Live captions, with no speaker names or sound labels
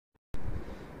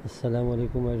Assalamu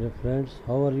alaikum my dear friends,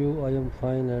 how are you? I am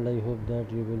fine and I hope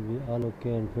that you will be all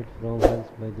okay and fit from health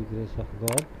by the grace of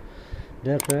God.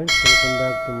 Dear friends, welcome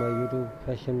back to my YouTube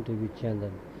fashion TV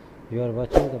channel. You are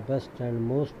watching the best and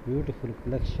most beautiful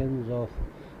collections of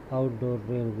outdoor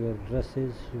rainwear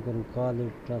dresses. You can call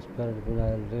it transparent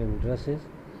vinyl rain dresses.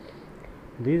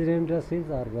 These rain dresses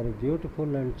are very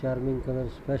beautiful and charming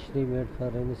colors, specially made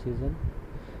for rainy season.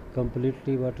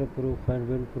 Completely waterproof and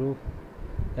windproof.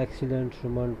 Excellent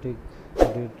romantic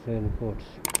hooded raincoats.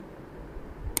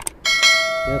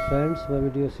 Dear friends, my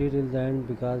video see till the end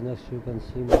because next you can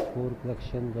see my 4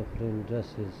 collections of rain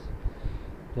dresses.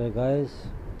 Dear guys,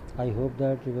 I hope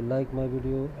that you will like my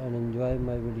video and enjoy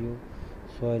my video.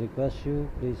 So I request you,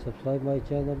 please subscribe my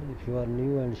channel if you are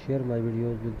new and share my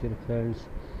videos with your friends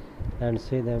and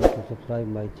say them to subscribe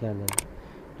my channel.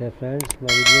 Dear friends, my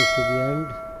video is to the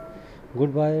end.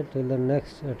 Goodbye till the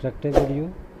next attractive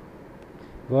video.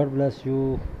 God bless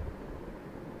you.